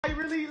You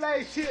really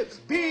Lay's chips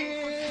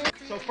big.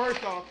 So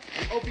first off,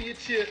 you open your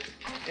chips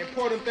and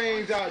pour them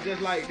things out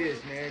just like this,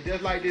 man.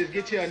 Just like this.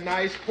 Get you a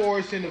nice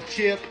portion of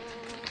chip.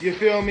 You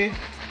feel me?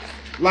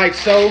 Like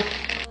so.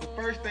 But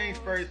first things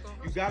first,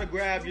 you gotta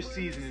grab your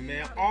seasoning,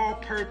 man.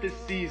 All-purpose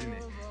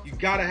seasoning. You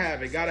gotta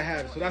have it, gotta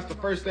have it. So that's the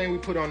first thing we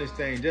put on this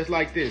thing, just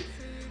like this.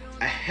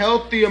 A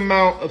healthy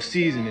amount of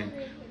seasoning.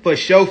 For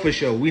sure, for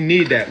sure. We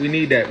need that, we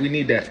need that, we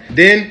need that.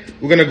 Then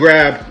we're gonna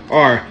grab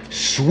our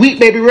Sweet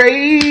Baby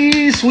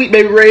Ray's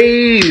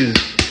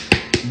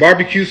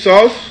barbecue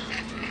sauce.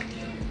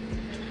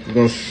 We're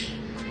gonna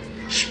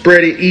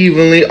spread it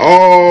evenly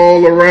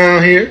all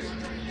around here.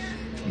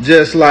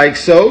 Just like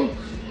so.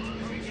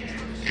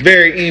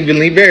 Very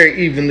evenly, very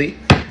evenly.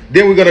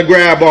 Then we're gonna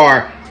grab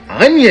our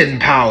onion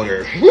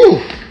powder.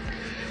 Woo!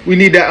 We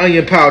need that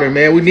onion powder,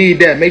 man. We need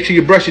that. Make sure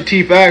you brush your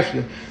teeth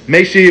after.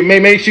 Make sure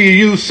you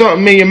use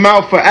something in your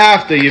mouth for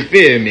after, you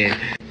feel me?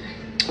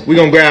 We're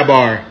gonna grab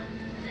our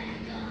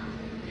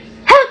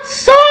hot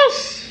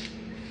sauce.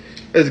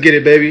 Let's get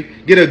it, baby.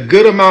 Get a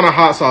good amount of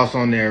hot sauce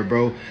on there,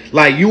 bro.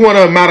 Like, you want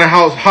an amount of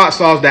hot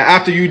sauce that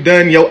after you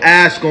done, your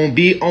ass gonna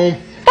be on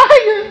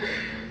fire.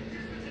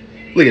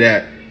 Look at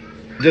that.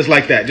 Just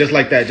like that, just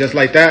like that, just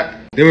like that.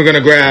 Then we're gonna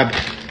grab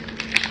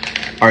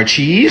our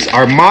cheese,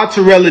 our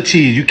mozzarella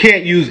cheese. You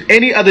can't use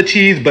any other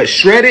cheese but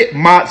shredded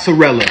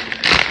mozzarella.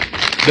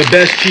 The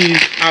best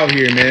cheese out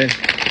here, man.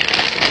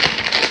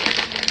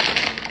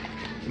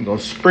 I'm gonna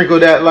sprinkle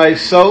that like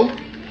so.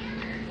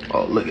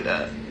 Oh, look at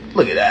that.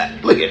 Look at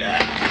that. Look at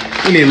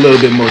that. We need a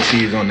little bit more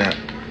cheese on that.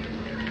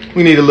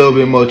 We need a little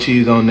bit more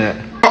cheese on that.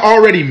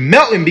 Already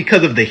melting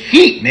because of the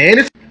heat,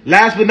 man.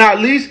 Last but not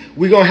least,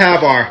 we're gonna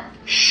have our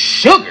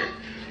sugar.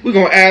 We're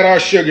gonna add our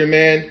sugar,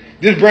 man.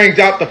 This brings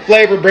out the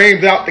flavor,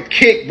 brings out the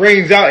kick,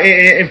 brings out,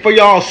 and for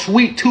y'all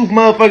sweet tooth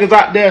motherfuckers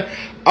out there,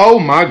 oh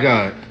my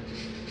God.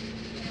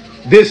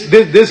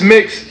 This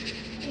mix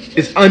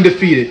is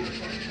undefeated.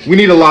 We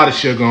need a lot of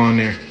sugar on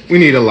there. We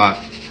need a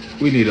lot.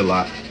 We need a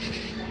lot.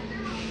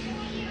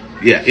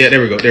 Yeah, there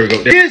we go, there we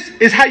go. This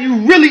is how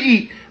you really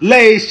eat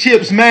Lay's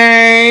chips,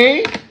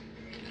 man.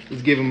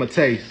 Let's give them a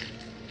taste.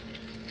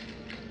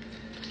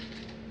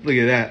 Look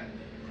at that.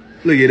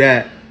 Look at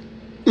that.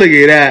 Look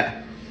at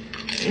that.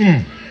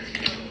 Mmm.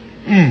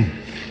 Mmm.